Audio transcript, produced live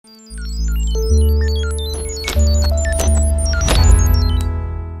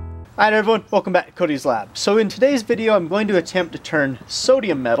Hi everyone, welcome back to Cody's Lab. So in today's video I'm going to attempt to turn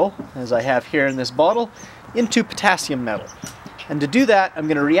sodium metal, as I have here in this bottle, into potassium metal. And to do that I'm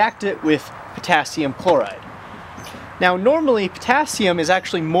going to react it with potassium chloride. Now normally potassium is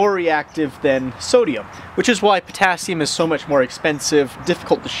actually more reactive than sodium, which is why potassium is so much more expensive,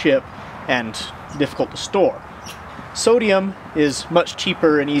 difficult to ship, and difficult to store. Sodium is much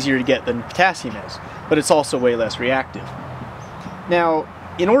cheaper and easier to get than potassium is, but it's also way less reactive. Now,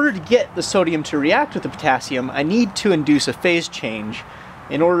 in order to get the sodium to react with the potassium, I need to induce a phase change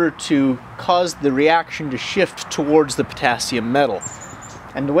in order to cause the reaction to shift towards the potassium metal.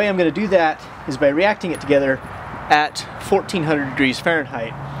 And the way I'm going to do that is by reacting it together at 1400 degrees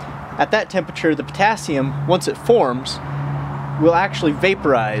Fahrenheit. At that temperature, the potassium, once it forms, will actually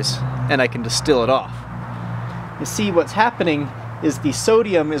vaporize and I can distill it off. You see, what's happening is the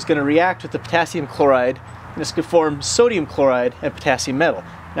sodium is going to react with the potassium chloride and it's going to form sodium chloride and potassium metal.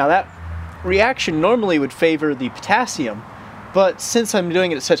 Now that reaction normally would favor the potassium, but since I'm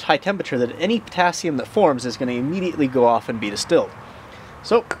doing it at such high temperature that any potassium that forms is going to immediately go off and be distilled.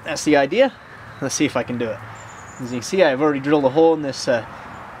 So that's the idea. Let's see if I can do it. As you can see, I've already drilled a hole in this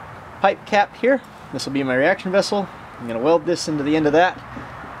pipe cap here. This will be my reaction vessel. I'm going to weld this into the end of that.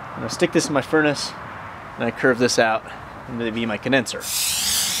 I'm going to stick this in my furnace and I curve this out and it'll be my condenser.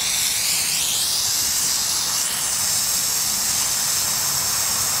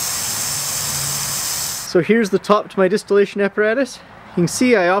 So here's the top to my distillation apparatus. You can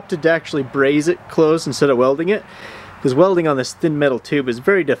see I opted to actually braze it closed instead of welding it, because welding on this thin metal tube is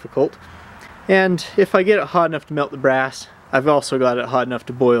very difficult. And if I get it hot enough to melt the brass, I've also got it hot enough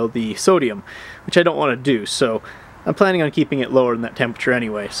to boil the sodium, which I don't want to do, so I'm planning on keeping it lower than that temperature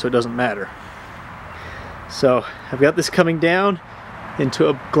anyway, so it doesn't matter. So I've got this coming down into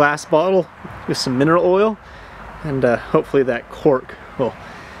a glass bottle with some mineral oil, and hopefully that cork will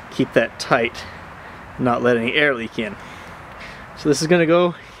keep that tight, not let any air leak in. So this is going to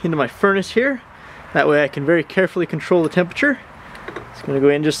go into my furnace here. That way I can very carefully control the temperature. It's going to go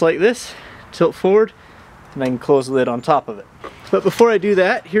in just like this, tilt forward, and I can close the lid on top of it. But before I do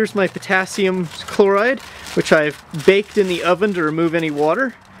that, here's my potassium chloride, which I've baked in the oven to remove any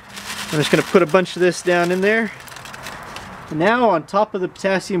water. I'm just going to put a bunch of this down in there. And now on top of the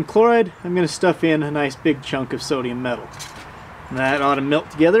potassium chloride, I'm going to stuff in a nice big chunk of sodium metal. And that ought to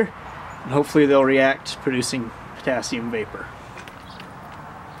melt together, and hopefully they'll react, producing potassium vapor.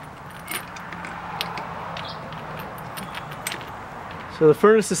 So the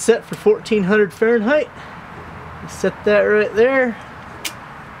furnace is set for 1400 Fahrenheit. Set that right there.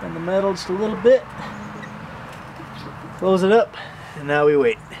 Bend the metal just a little bit. Close it up, and now we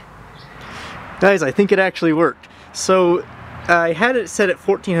wait. Guys, I think it actually worked. So I had it set at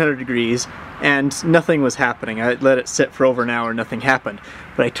 1400 degrees and nothing was happening. I let it sit for over an hour, nothing happened.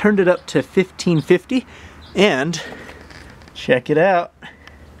 But I turned it up to 1550 and check it out.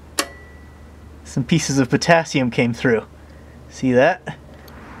 Some pieces of potassium came through. See that?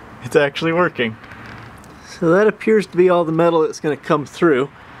 It's actually working. So that appears to be all the metal that's going to come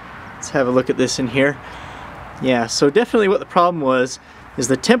through. Let's have a look at this in here. Yeah, so definitely what the problem was is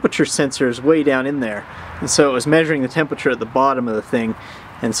the temperature sensor is way down in there. And so it was measuring the temperature at the bottom of the thing,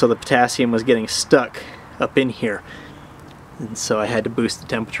 and so the potassium was getting stuck up in here. And so I had to boost the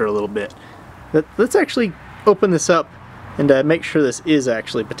temperature a little bit. But let's actually open this up and make sure this is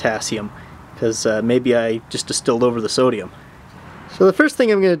actually potassium, because maybe I just distilled over the sodium. So the first thing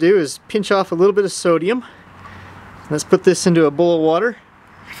I'm going to do is pinch off a little bit of sodium. Let's put this into a bowl of water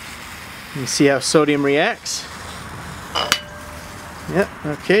and see how sodium reacts. Yep,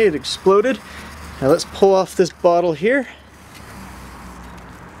 okay, it exploded. Now let's pull off this bottle here.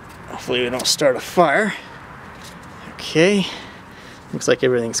 Hopefully we don't start a fire. Okay, looks like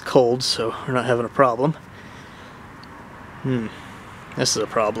everything's cold, so we're not having a problem. This is a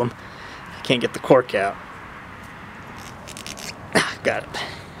problem. I can't get the cork out. Got it.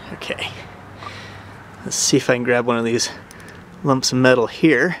 Okay. Let's see if I can grab one of these lumps of metal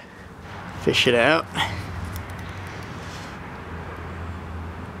here. Fish it out.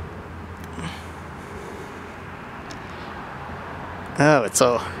 Oh, it's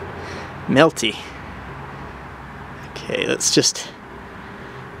all melty. Okay, let's just...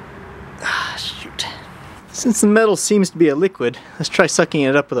 shoot. Since the metal seems to be a liquid, let's try sucking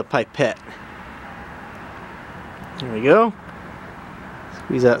it up with a pipette. There we go.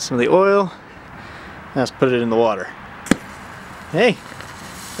 Squeeze out some of the oil. Now let's put it in the water. Hey,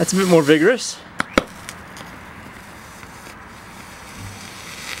 that's a bit more vigorous.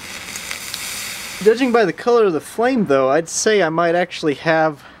 Judging by the color of the flame though, I'd say I might actually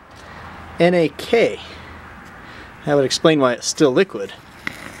have NaK. That would explain why it's still liquid.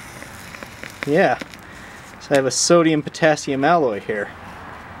 Yeah, so I have a sodium-potassium alloy here.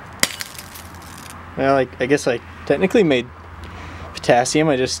 Well, I guess I technically made potassium,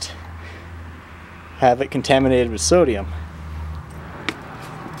 I just have it contaminated with sodium.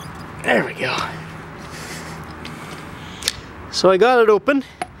 There we go. So I got it open,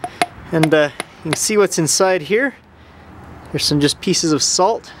 and you can see what's inside here. There's some just pieces of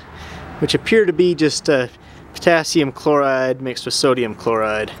salt, which appear to be just potassium chloride mixed with sodium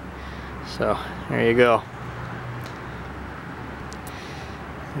chloride. So there you go.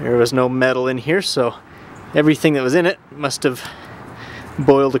 There was no metal in here, so everything that was in it must have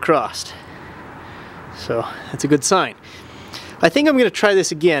boiled across. So that's a good sign. I think I'm going to try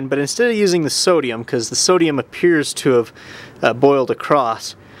this again, but instead of using the sodium, because the sodium appears to have boiled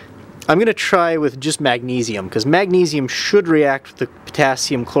across, I'm going to try with just magnesium, because magnesium should react with the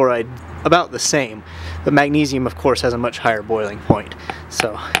potassium chloride about the same, but magnesium of course has a much higher boiling point.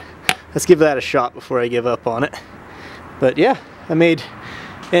 So let's give that a shot before I give up on it. But yeah, I made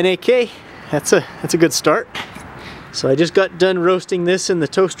NaK. That's a good start. So I just got done roasting this in the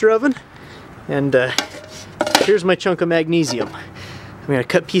toaster oven, and here's my chunk of magnesium. I'm going to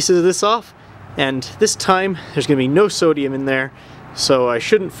cut pieces of this off, and this time there's going to be no sodium in there, so I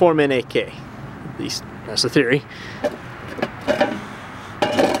shouldn't form NaK. At least that's the theory.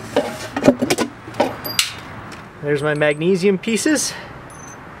 There's my magnesium pieces.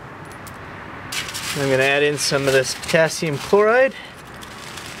 I'm going to add in some of this potassium chloride.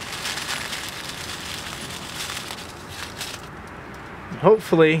 And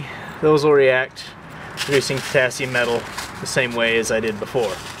hopefully those will react, producing potassium metal the same way as I did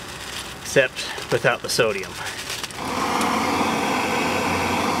before, except without the sodium.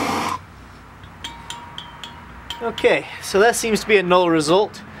 Okay, so that seems to be a null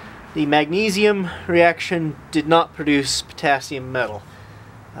result. The magnesium reaction did not produce potassium metal.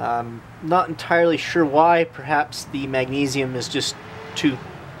 Not entirely sure why. Perhaps the magnesium is just too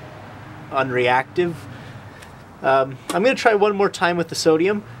unreactive. I'm going to try one more time with the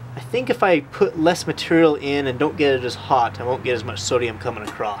sodium. I think if I put less material in and don't get it as hot, I won't get as much sodium coming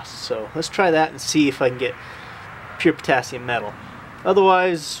across. So let's try that and see if I can get pure potassium metal.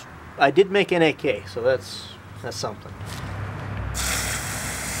 Otherwise, I did make NaK, so that's something.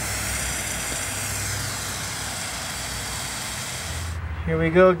 Here we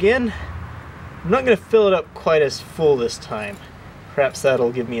go again. I'm not going to fill it up quite as full this time. Perhaps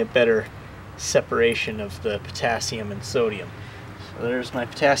that'll give me a better separation of the potassium and sodium. So there's my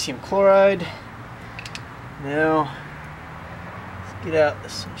potassium chloride. Now, let's get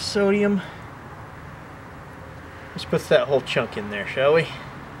out some sodium. Let's put that whole chunk in there, shall we?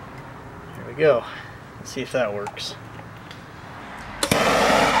 There we go. Let's see if that works.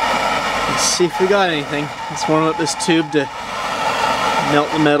 Let's see if we got anything. Let's warm up this tube to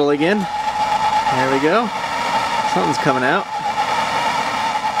melt the metal again. There we go. Something's coming out.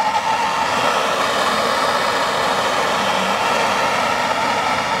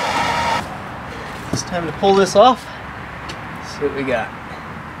 It's time to pull this off. Let's see what we got.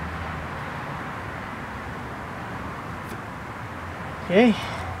 Okay,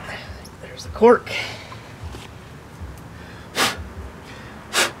 there's the cork.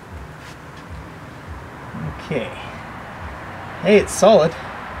 Okay. Hey, it's solid.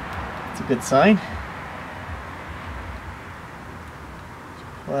 That's a good sign.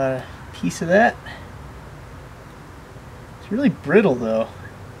 Pull out a piece of that. It's really brittle though.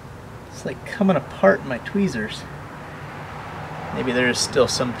 It's like coming apart in my tweezers. Maybe there is still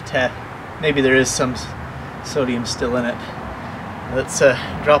some maybe there is some sodium still in it. Let's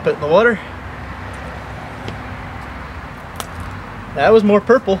drop it in the water. That was more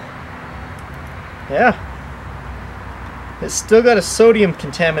purple. Yeah. It's still got a sodium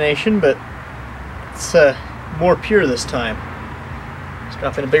contamination, but it's more pure this time. Let's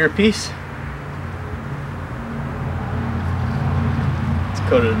drop in a bigger piece. It's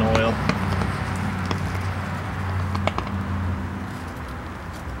coated in oil.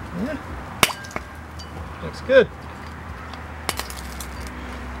 Yeah. Looks good.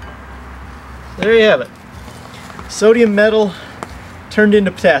 There you have it. Sodium metal turned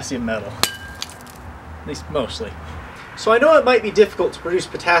into potassium metal. At least mostly. So I know it might be difficult to produce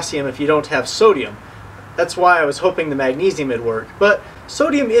potassium if you don't have sodium. That's why I was hoping the magnesium would work. But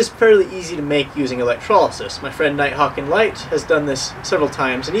sodium is fairly easy to make using electrolysis. My friend Nighthawk in Light has done this several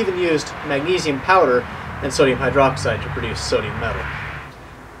times and even used magnesium powder and sodium hydroxide to produce sodium metal.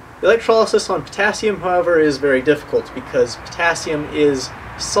 The electrolysis on potassium, however, is very difficult because potassium is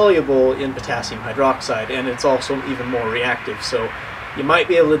soluble in potassium hydroxide, and it's also even more reactive. So you might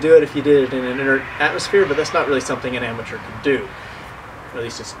be able to do it if you did it in an inert atmosphere, but that's not really something an amateur can do. Or at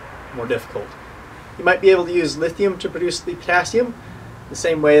least it's more difficult. You might be able to use lithium to produce the potassium, the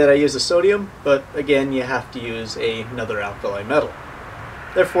same way that I use the sodium, but again you have to use another alkali metal.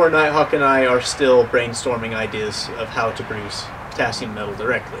 Therefore, Nighthawk and I are still brainstorming ideas of how to produce potassium metal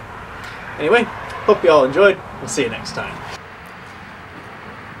directly. Anyway, hope you all enjoyed. We'll see you next time.